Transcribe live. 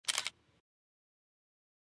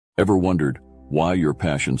Ever wondered why your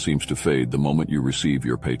passion seems to fade the moment you receive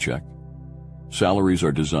your paycheck? Salaries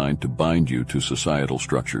are designed to bind you to societal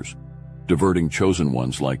structures, diverting chosen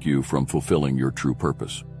ones like you from fulfilling your true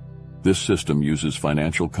purpose. This system uses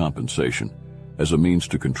financial compensation as a means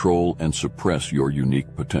to control and suppress your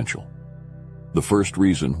unique potential. The first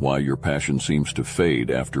reason why your passion seems to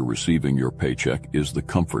fade after receiving your paycheck is the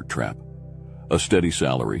comfort trap. A steady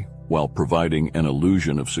salary, while providing an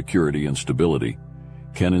illusion of security and stability,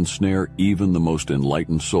 can ensnare even the most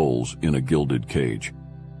enlightened souls in a gilded cage.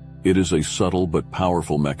 It is a subtle but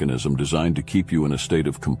powerful mechanism designed to keep you in a state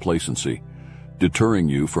of complacency, deterring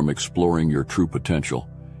you from exploring your true potential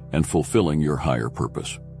and fulfilling your higher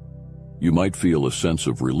purpose. You might feel a sense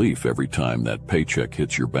of relief every time that paycheck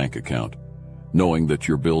hits your bank account, knowing that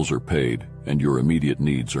your bills are paid and your immediate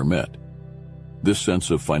needs are met. This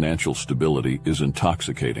sense of financial stability is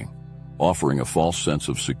intoxicating, offering a false sense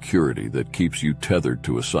of security that keeps you tethered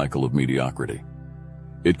to a cycle of mediocrity.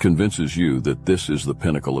 It convinces you that this is the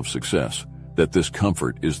pinnacle of success, that this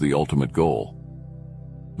comfort is the ultimate goal.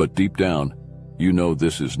 But deep down, you know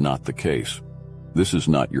this is not the case. This is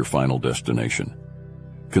not your final destination.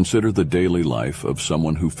 Consider the daily life of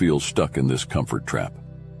someone who feels stuck in this comfort trap.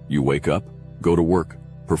 You wake up, go to work,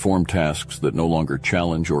 perform tasks that no longer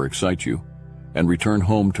challenge or excite you, and return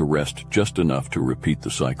home to rest just enough to repeat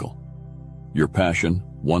the cycle. Your passion,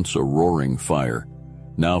 once a roaring fire,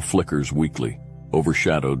 now flickers weakly,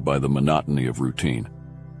 overshadowed by the monotony of routine.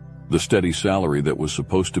 The steady salary that was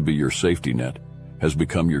supposed to be your safety net has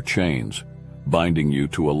become your chains, binding you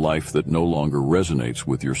to a life that no longer resonates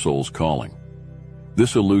with your soul's calling.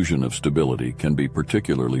 This illusion of stability can be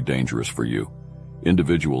particularly dangerous for you,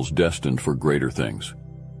 individuals destined for greater things.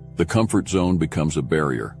 The comfort zone becomes a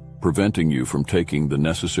barrier, preventing you from taking the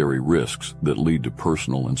necessary risks that lead to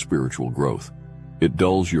personal and spiritual growth. It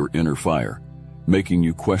dulls your inner fire, making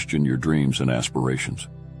you question your dreams and aspirations.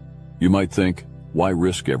 You might think, why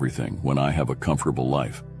risk everything when I have a comfortable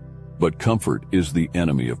life? But comfort is the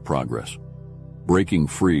enemy of progress. Breaking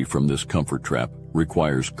free from this comfort trap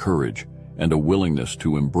requires courage and a willingness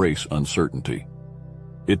to embrace uncertainty.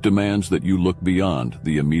 It demands that you look beyond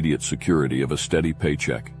the immediate security of a steady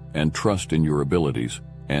paycheck and trust in your abilities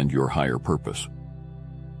and your higher purpose.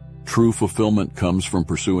 True fulfillment comes from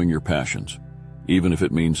pursuing your passions, even if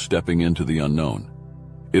it means stepping into the unknown.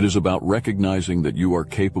 It is about recognizing that you are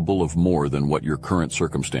capable of more than what your current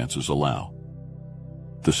circumstances allow.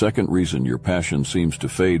 The second reason your passion seems to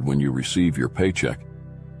fade when you receive your paycheck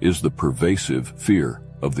is the pervasive fear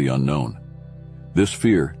of the unknown. This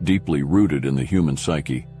fear, deeply rooted in the human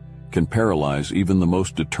psyche, can paralyze even the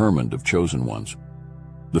most determined of chosen ones.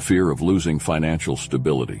 The fear of losing financial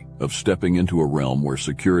stability, of stepping into a realm where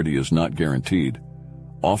security is not guaranteed,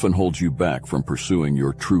 often holds you back from pursuing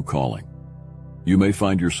your true calling. You may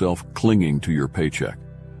find yourself clinging to your paycheck,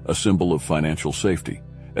 a symbol of financial safety,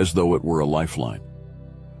 as though it were a lifeline.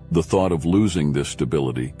 The thought of losing this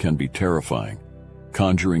stability can be terrifying,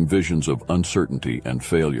 conjuring visions of uncertainty and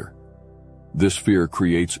failure. This fear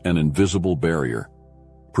creates an invisible barrier,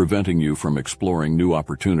 preventing you from exploring new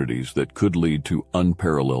opportunities that could lead to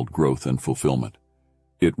unparalleled growth and fulfillment.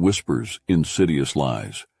 It whispers insidious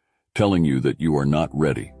lies, telling you that you are not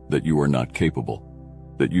ready, that you are not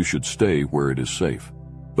capable, that you should stay where it is safe.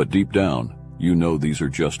 But deep down, you know these are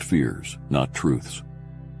just fears, not truths.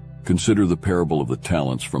 Consider the parable of the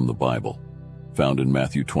talents from the Bible, found in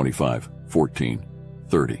Matthew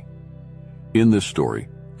 25:14-30. In this story,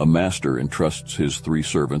 a master entrusts his 3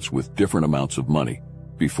 servants with different amounts of money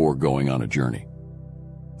before going on a journey.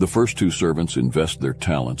 The first 2 servants invest their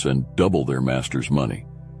talents and double their master's money,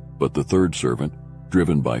 but the third servant,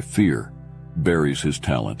 driven by fear, buries his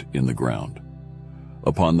talent in the ground.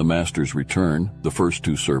 Upon the master's return, the first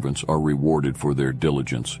 2 servants are rewarded for their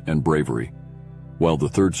diligence and bravery, while the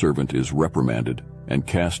third servant is reprimanded and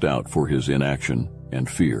cast out for his inaction and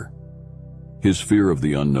fear. His fear of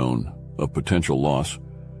the unknown, of potential loss,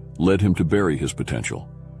 led him to bury his potential,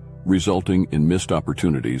 resulting in missed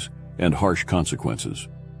opportunities and harsh consequences.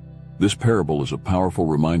 This parable is a powerful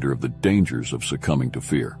reminder of the dangers of succumbing to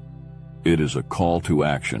fear. It is a call to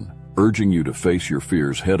action, urging you to face your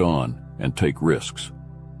fears head-on and take risks.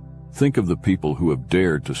 Think of the people who have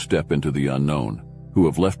dared to step into the unknown, who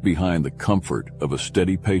have left behind the comfort of a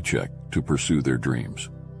steady paycheck to pursue their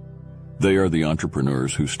dreams. They are the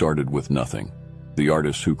entrepreneurs who started with nothing, the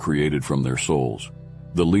artists who created from their souls,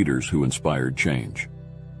 the leaders who inspired change.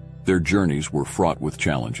 Their journeys were fraught with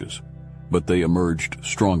challenges, but they emerged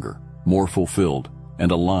stronger, more fulfilled,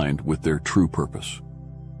 and aligned with their true purpose.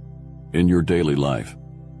 In your daily life,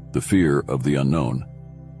 the fear of the unknown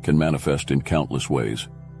can manifest in countless ways.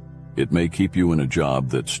 It may keep you in a job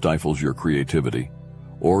that stifles your creativity,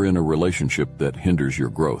 or in a relationship that hinders your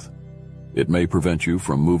growth. It may prevent you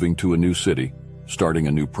from moving to a new city, starting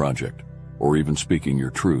a new project, or even speaking your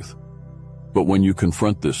truth. But when you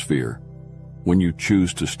confront this fear, when you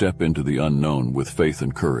choose to step into the unknown with faith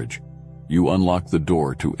and courage, you unlock the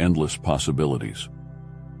door to endless possibilities.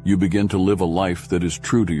 You begin to live a life that is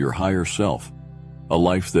true to your higher self, a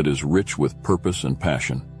life that is rich with purpose and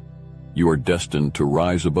passion. You are destined to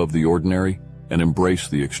rise above the ordinary and embrace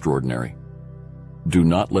the extraordinary. Do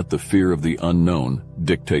not let the fear of the unknown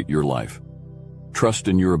dictate your life. Trust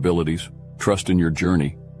in your abilities, trust in your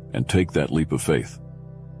journey, and take that leap of faith.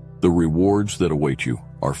 The rewards that await you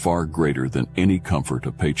are far greater than any comfort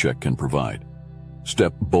a paycheck can provide.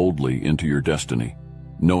 Step boldly into your destiny,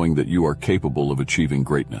 knowing that you are capable of achieving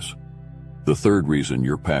greatness. The third reason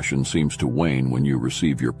your passion seems to wane when you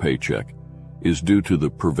receive your paycheck is due to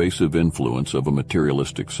the pervasive influence of a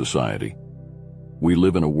materialistic society. We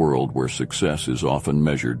live in a world where success is often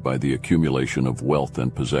measured by the accumulation of wealth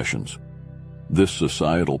and possessions. This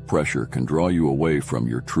societal pressure can draw you away from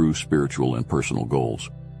your true spiritual and personal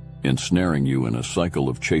goals, ensnaring you in a cycle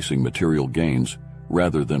of chasing material gains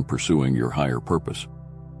rather than pursuing your higher purpose.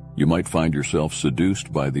 You might find yourself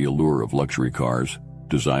seduced by the allure of luxury cars,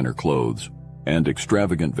 designer clothes, and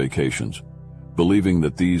extravagant vacations, believing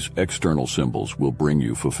that these external symbols will bring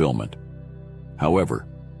you fulfillment. However,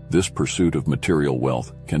 this pursuit of material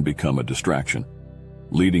wealth can become a distraction,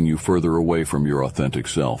 leading you further away from your authentic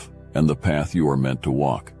self and the path you are meant to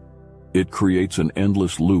walk. It creates an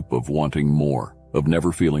endless loop of wanting more, of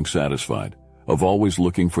never feeling satisfied, of always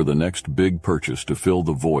looking for the next big purchase to fill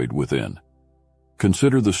the void within.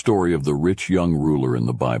 Consider the story of the rich young ruler in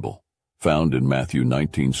the Bible, found in Matthew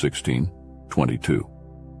 19:16-22.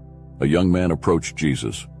 A young man approached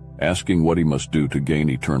Jesus, asking what he must do to gain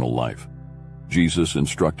eternal life. Jesus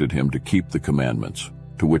instructed him to keep the commandments,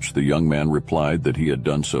 to which the young man replied that he had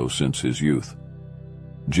done so since his youth.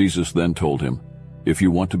 Jesus then told him, "If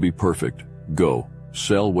you want to be perfect, go,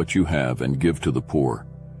 sell what you have and give to the poor,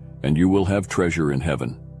 and you will have treasure in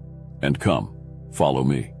heaven. And come, follow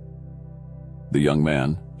me." The young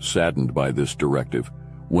man, saddened by this directive,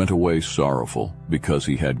 went away sorrowful because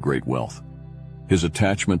he had great wealth. His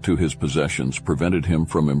attachment to his possessions prevented him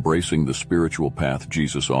from embracing the spiritual path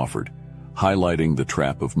Jesus offered, highlighting the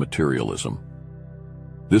trap of materialism.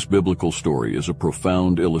 This biblical story is a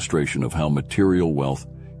profound illustration of how material wealth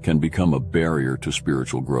can become a barrier to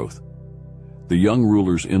spiritual growth. The young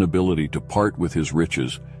ruler's inability to part with his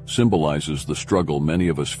riches symbolizes the struggle many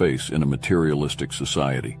of us face in a materialistic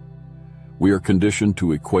society. We are conditioned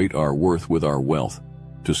to equate our worth with our wealth,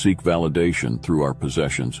 to seek validation through our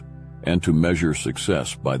possessions, and to measure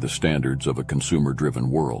success by the standards of a consumer-driven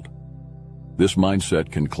world. This mindset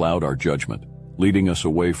can cloud our judgment, leading us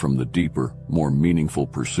away from the deeper, more meaningful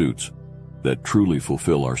pursuits that truly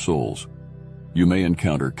fulfill our souls. You may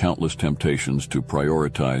encounter countless temptations to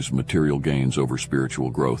prioritize material gains over spiritual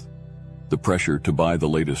growth. The pressure to buy the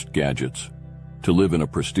latest gadgets, to live in a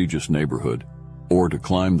prestigious neighborhood, or to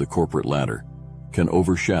climb the corporate ladder can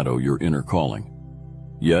overshadow your inner calling.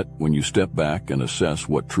 Yet, when you step back and assess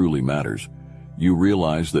what truly matters, you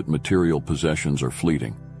realize that material possessions are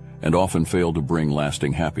fleeting and often fail to bring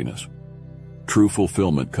lasting happiness. True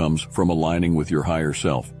fulfillment comes from aligning with your higher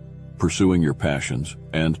self, pursuing your passions,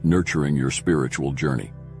 and nurturing your spiritual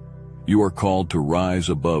journey. You are called to rise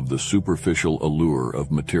above the superficial allure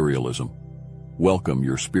of materialism. Welcome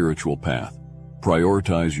your spiritual path,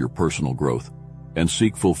 prioritize your personal growth, and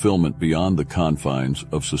seek fulfillment beyond the confines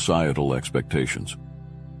of societal expectations.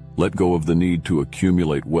 Let go of the need to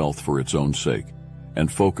accumulate wealth for its own sake,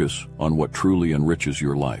 and focus on what truly enriches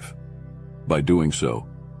your life. By doing so,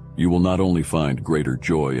 you will not only find greater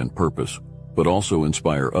joy and purpose, but also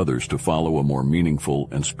inspire others to follow a more meaningful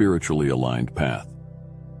and spiritually aligned path.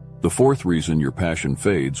 The fourth reason your passion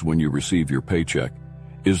fades when you receive your paycheck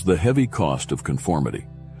is the heavy cost of conformity.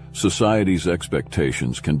 Society's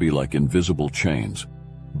expectations can be like invisible chains,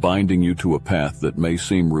 binding you to a path that may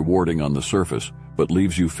seem rewarding on the surface, but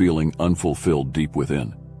leaves you feeling unfulfilled deep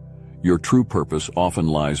within. Your true purpose often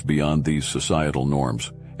lies beyond these societal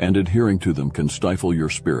norms, and adhering to them can stifle your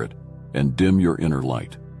spirit and dim your inner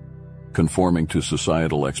light. Conforming to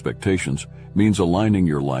societal expectations means aligning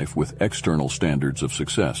your life with external standards of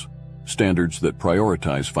success, standards that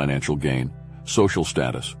prioritize financial gain, social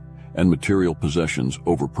status, and material possessions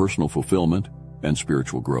over personal fulfillment and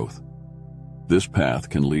spiritual growth. This path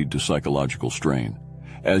can lead to psychological strain,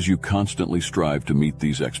 as you constantly strive to meet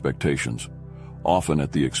these expectations, often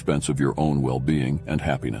at the expense of your own well-being and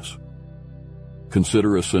happiness.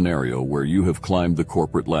 Consider a scenario where you have climbed the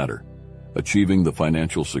corporate ladder, achieving the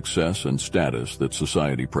financial success and status that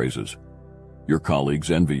society praises. Your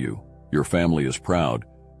colleagues envy you, your family is proud,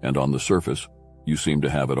 and on the surface, you seem to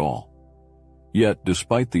have it all. Yet,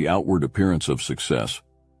 despite the outward appearance of success,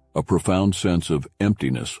 a profound sense of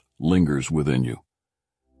emptiness lingers within you.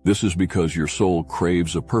 This is because your soul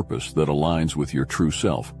craves a purpose that aligns with your true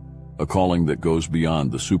self, a calling that goes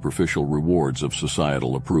beyond the superficial rewards of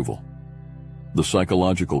societal approval. The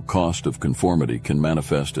psychological cost of conformity can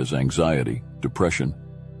manifest as anxiety, depression,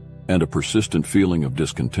 and a persistent feeling of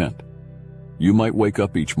discontent. You might wake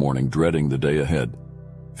up each morning dreading the day ahead,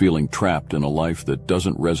 feeling trapped in a life that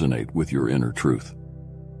doesn't resonate with your inner truth.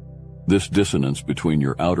 This dissonance between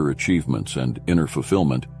your outer achievements and inner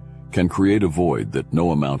fulfillment can create a void that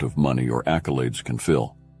no amount of money or accolades can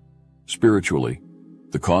fill. Spiritually,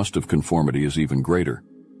 the cost of conformity is even greater.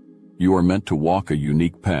 You are meant to walk a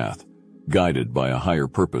unique path, guided by a higher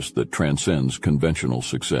purpose that transcends conventional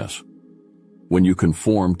success. When you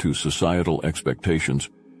conform to societal expectations,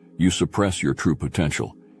 you suppress your true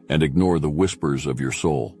potential and ignore the whispers of your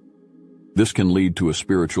soul. This can lead to a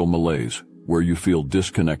spiritual malaise, where you feel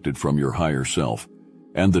disconnected from your higher self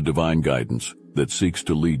and the divine guidance that seeks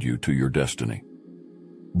to lead you to your destiny.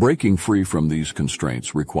 Breaking free from these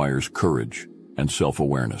constraints requires courage and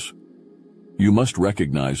self-awareness. You must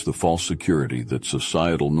recognize the false security that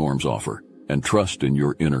societal norms offer and trust in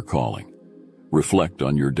your inner calling. Reflect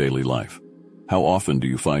on your daily life. How often do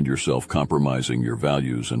you find yourself compromising your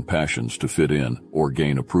values and passions to fit in or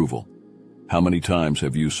gain approval? How many times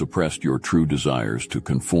have you suppressed your true desires to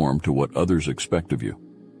conform to what others expect of you?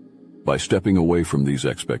 By stepping away from these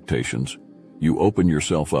expectations, you open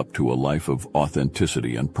yourself up to a life of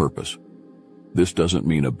authenticity and purpose. This doesn't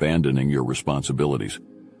mean abandoning your responsibilities,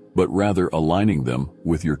 but rather aligning them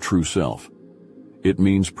with your true self. It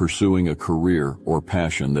means pursuing a career or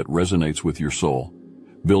passion that resonates with your soul,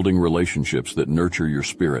 building relationships that nurture your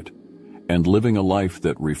spirit, and living a life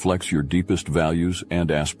that reflects your deepest values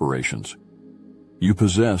and aspirations. You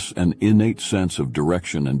possess an innate sense of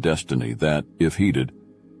direction and destiny that, if heeded,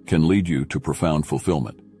 can lead you to profound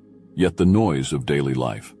fulfillment. Yet the noise of daily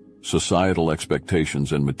life, societal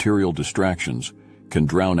expectations, and material distractions can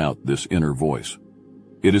drown out this inner voice.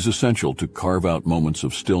 It is essential to carve out moments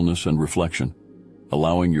of stillness and reflection,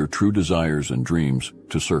 allowing your true desires and dreams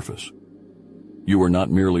to surface. You are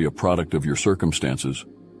not merely a product of your circumstances,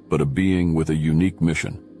 but a being with a unique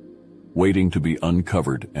mission, waiting to be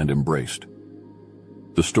uncovered and embraced.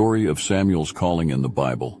 The story of Samuel's calling in the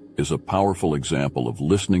Bible is a powerful example of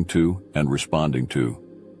listening to and responding to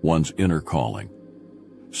one's inner calling.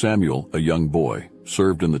 Samuel, a young boy,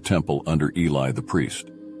 served in the temple under Eli the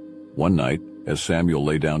priest. One night, as Samuel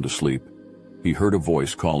lay down to sleep, he heard a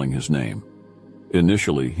voice calling his name.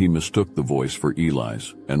 Initially, he mistook the voice for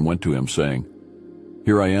Eli's and went to him saying,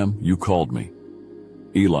 "Here I am, you called me."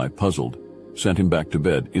 Eli, puzzled, sent him back to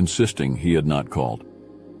bed, insisting he had not called.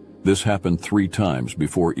 This happened 3 times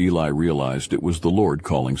before Eli realized it was the Lord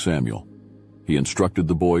calling Samuel. He instructed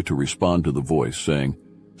the boy to respond to the voice, saying,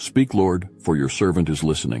 "Speak, Lord, for your servant is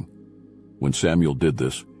listening." When Samuel did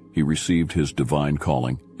this, he received his divine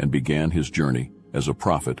calling and began his journey as a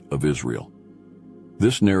prophet of Israel.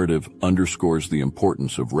 This narrative underscores the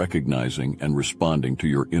importance of recognizing and responding to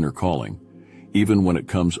your inner calling, even when it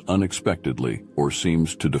comes unexpectedly or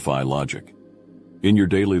seems to defy logic. In your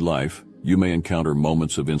daily life, you may encounter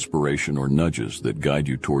moments of inspiration or nudges that guide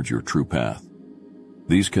you towards your true path.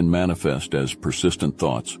 These can manifest as persistent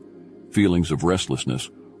thoughts, feelings of restlessness,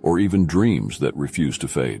 or even dreams that refuse to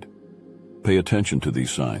fade. Pay attention to these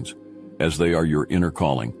signs, as they are your inner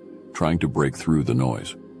calling, trying to break through the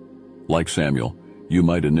noise. Like Samuel, you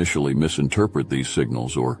might initially misinterpret these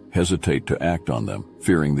signals or hesitate to act on them,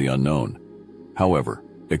 fearing the unknown. However,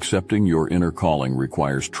 accepting your inner calling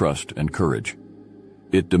requires trust and courage.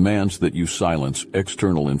 It demands that you silence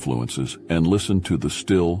external influences and listen to the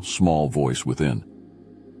still, small voice within.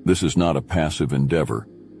 This is not a passive endeavor,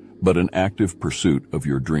 but an active pursuit of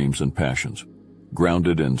your dreams and passions,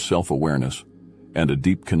 grounded in self-awareness and a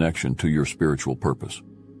deep connection to your spiritual purpose.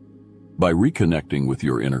 By reconnecting with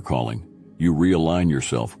your inner calling, you realign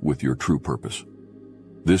yourself with your true purpose.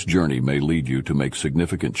 This journey may lead you to make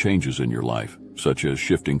significant changes in your life, such as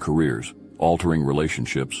shifting careers, altering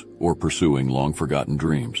relationships, or pursuing long-forgotten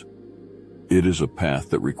dreams. It is a path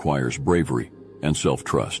that requires bravery and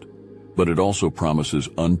self-trust, but it also promises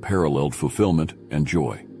unparalleled fulfillment and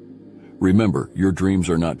joy. Remember, your dreams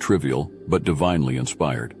are not trivial, but divinely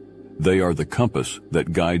inspired. They are the compass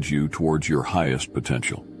that guides you towards your highest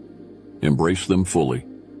potential. Embrace them fully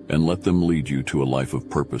and let them lead you to a life of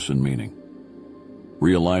purpose and meaning.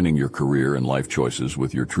 Realigning your career and life choices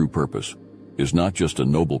with your true purpose is not just a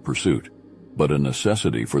noble pursuit, but a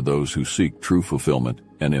necessity for those who seek true fulfillment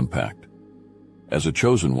and impact. As a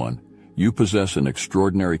chosen one, you possess an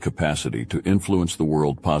extraordinary capacity to influence the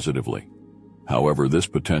world positively. However, this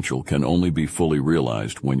potential can only be fully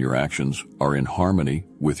realized when your actions are in harmony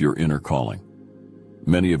with your inner calling.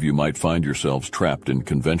 Many of you might find yourselves trapped in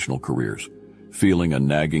conventional careers, feeling a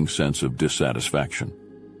nagging sense of dissatisfaction.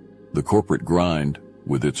 The corporate grind,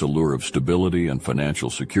 with its allure of stability and financial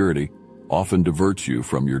security, often diverts you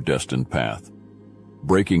from your destined path.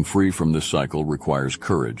 Breaking free from this cycle requires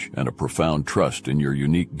courage and a profound trust in your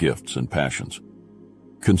unique gifts and passions.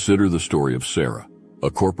 Consider the story of Sarah, a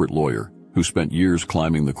corporate lawyer who spent years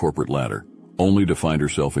climbing the corporate ladder, only to find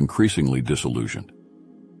herself increasingly disillusioned.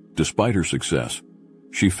 Despite her success,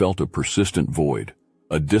 she felt a persistent void,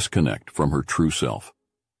 a disconnect from her true self.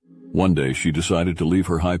 One day, she decided to leave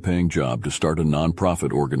her high-paying job to start a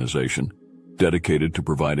nonprofit organization dedicated to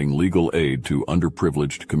providing legal aid to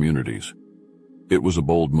underprivileged communities. It was a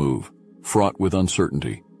bold move, fraught with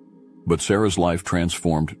uncertainty, but Sarah's life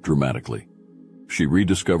transformed dramatically. She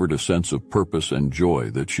rediscovered a sense of purpose and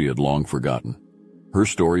joy that she had long forgotten. Her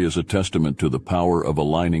story is a testament to the power of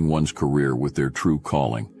aligning one's career with their true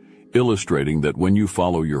calling, illustrating that when you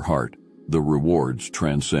follow your heart, the rewards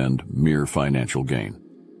transcend mere financial gain.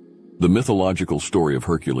 The mythological story of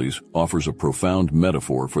Hercules offers a profound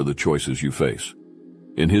metaphor for the choices you face.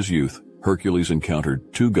 In his youth, Hercules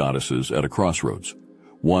encountered two goddesses at a crossroads,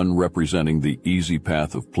 one representing the easy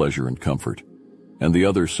path of pleasure and comfort, and the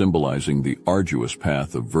other symbolizing the arduous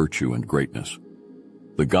path of virtue and greatness.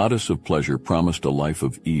 The goddess of pleasure promised a life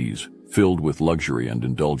of ease, filled with luxury and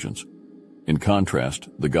indulgence. In contrast,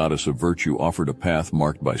 the goddess of virtue offered a path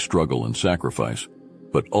marked by struggle and sacrifice,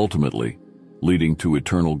 but ultimately leading to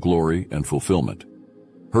eternal glory and fulfillment.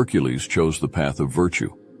 Hercules chose the path of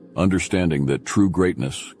virtue, understanding that true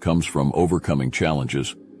greatness comes from overcoming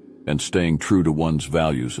challenges and staying true to one's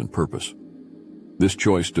values and purpose. This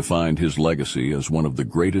choice defined his legacy as one of the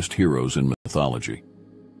greatest heroes in mythology.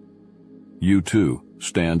 You too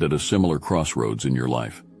stand at a similar crossroads in your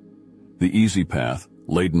life. The easy path,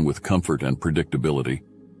 laden with comfort and predictability,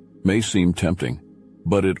 may seem tempting,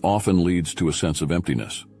 but it often leads to a sense of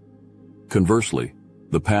emptiness. Conversely,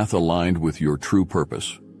 the path aligned with your true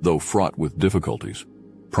purpose, though fraught with difficulties,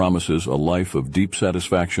 promises a life of deep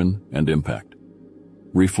satisfaction and impact.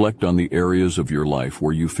 Reflect on the areas of your life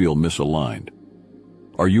where you feel misaligned.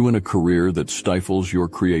 Are you in a career that stifles your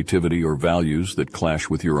creativity or values that clash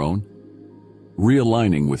with your own?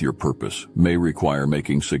 Realigning with your purpose may require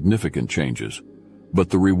making significant changes, but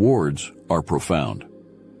the rewards are profound.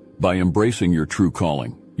 By embracing your true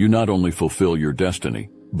calling, you not only fulfill your destiny,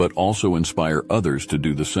 but also inspire others to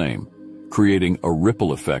do the same, creating a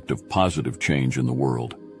ripple effect of positive change in the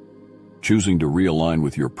world. Choosing to realign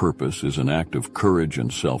with your purpose is an act of courage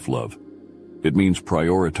and self-love. It means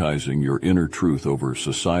prioritizing your inner truth over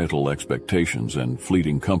societal expectations and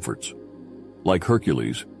fleeting comforts. Like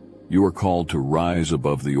Hercules, you are called to rise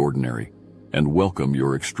above the ordinary and welcome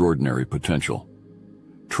your extraordinary potential.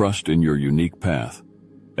 Trust in your unique path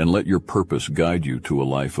and let your purpose guide you to a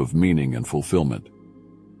life of meaning and fulfillment.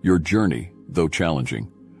 Your journey, though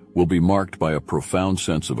challenging, will be marked by a profound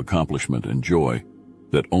sense of accomplishment and joy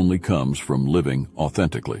that only comes from living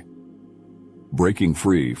authentically. Breaking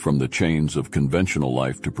free from the chains of conventional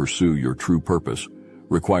life to pursue your true purpose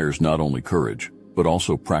requires not only courage, but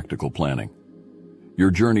also practical planning. Your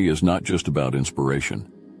journey is not just about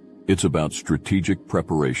inspiration. It's about strategic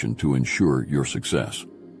preparation to ensure your success.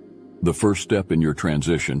 The first step in your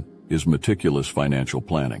transition is meticulous financial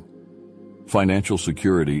planning. Financial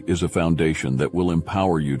security is a foundation that will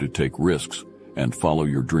empower you to take risks and follow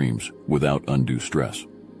your dreams without undue stress.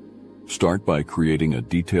 Start by creating a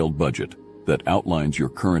detailed budget that outlines your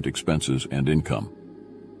current expenses and income.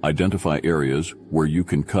 Identify areas where you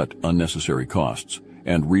can cut unnecessary costs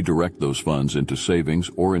and redirect those funds into savings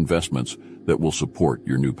or investments that will support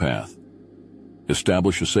your new path.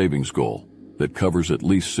 Establish a savings goal that covers at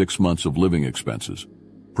least 6 months of living expenses,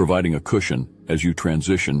 providing a cushion as you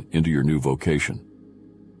transition into your new vocation.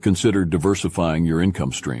 Consider diversifying your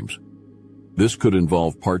income streams. This could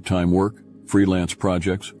involve part-time work, freelance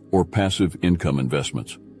projects, or passive income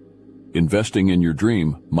investments. Investing in your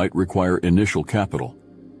dream might require initial capital,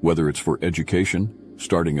 whether it's for education,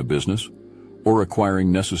 starting a business, or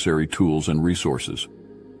acquiring necessary tools and resources.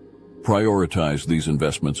 Prioritize these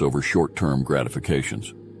investments over short-term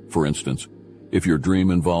gratifications. For instance, if your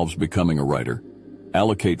dream involves becoming a writer,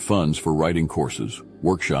 allocate funds for writing courses,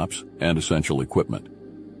 workshops, and essential equipment.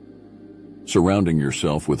 Surrounding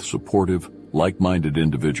yourself with supportive, like-minded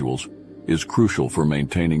individuals is crucial for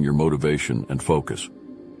maintaining your motivation and focus.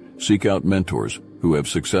 Seek out mentors who have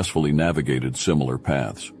successfully navigated similar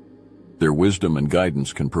paths. Their wisdom and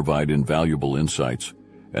guidance can provide invaluable insights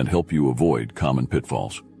and help you avoid common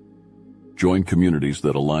pitfalls. Join communities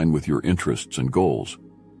that align with your interests and goals.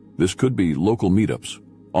 This could be local meetups,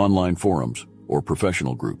 online forums, or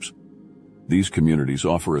professional groups. These communities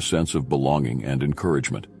offer a sense of belonging and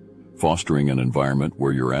encouragement, fostering an environment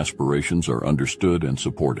where your aspirations are understood and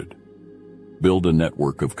supported. Build a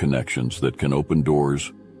network of connections that can open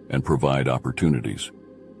doors and provide opportunities.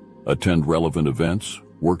 Attend relevant events,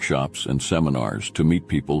 workshops, and seminars to meet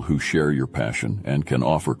people who share your passion and can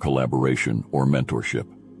offer collaboration or mentorship.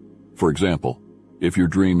 For example, if your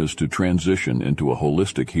dream is to transition into a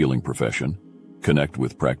holistic healing profession, connect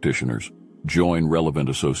with practitioners, join relevant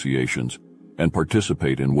associations, and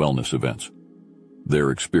participate in wellness events.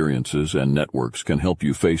 Their experiences and networks can help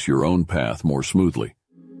you face your own path more smoothly.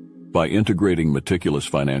 By integrating meticulous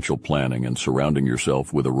financial planning and surrounding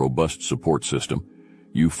yourself with a robust support system,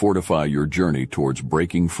 you fortify your journey towards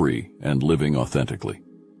breaking free and living authentically.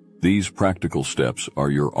 These practical steps are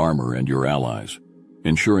your armor and your allies,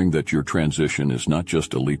 ensuring that your transition is not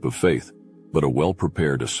just a leap of faith, but a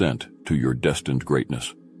well-prepared ascent to your destined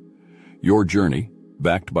greatness. Your journey,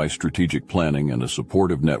 backed by strategic planning and a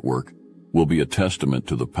supportive network, will be a testament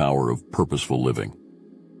to the power of purposeful living.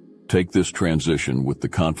 Take this transition with the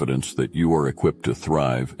confidence that you are equipped to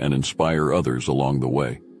thrive and inspire others along the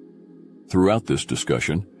way. Throughout this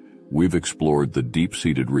discussion, we've explored the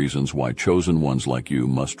deep-seated reasons why chosen ones like you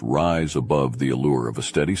must rise above the allure of a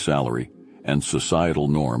steady salary and societal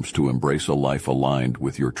norms to embrace a life aligned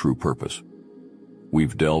with your true purpose.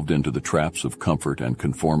 We've delved into the traps of comfort and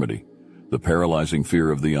conformity, the paralyzing fear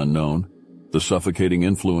of the unknown, the suffocating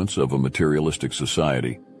influence of a materialistic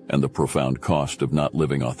society, and the profound cost of not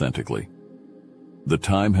living authentically. The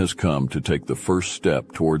time has come to take the first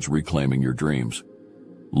step towards reclaiming your dreams.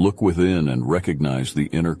 Look within and recognize the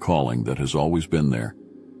inner calling that has always been there,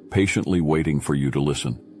 patiently waiting for you to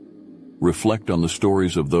listen. Reflect on the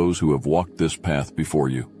stories of those who have walked this path before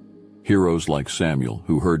you. Heroes like Samuel,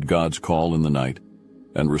 who heard God's call in the night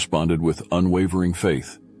and responded with unwavering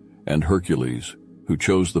faith, and Hercules, who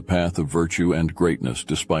chose the path of virtue and greatness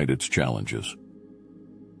despite its challenges.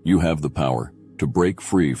 You have the power to break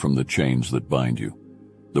free from the chains that bind you.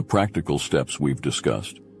 The practical steps we've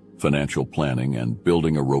discussed, financial planning and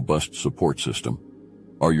building a robust support system,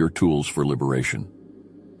 are your tools for liberation.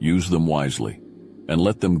 Use them wisely, and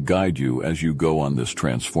let them guide you as you go on this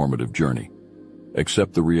transformative journey.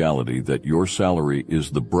 Accept the reality that your salary is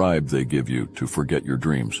the bribe they give you to forget your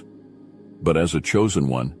dreams. But as a chosen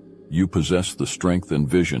one, you possess the strength and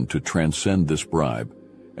vision to transcend this bribe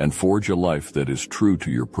and forge a life that is true to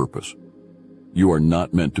your purpose. You are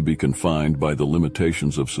not meant to be confined by the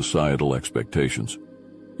limitations of societal expectations.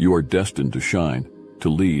 You are destined to shine, to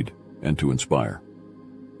lead, and to inspire.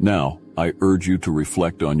 Now, I urge you to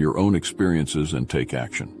reflect on your own experiences and take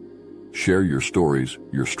action. Share your stories,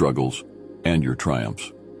 your struggles, and your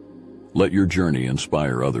triumphs. Let your journey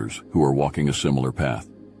inspire others who are walking a similar path.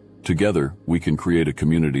 Together, we can create a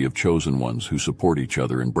community of chosen ones who support each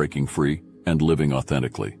other in breaking free and living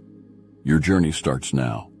authentically. Your journey starts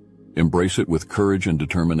now. Embrace it with courage and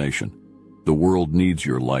determination. The world needs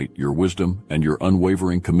your light, your wisdom, and your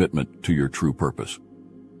unwavering commitment to your true purpose.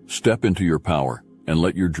 Step into your power and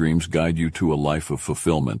let your dreams guide you to a life of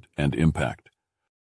fulfillment and impact.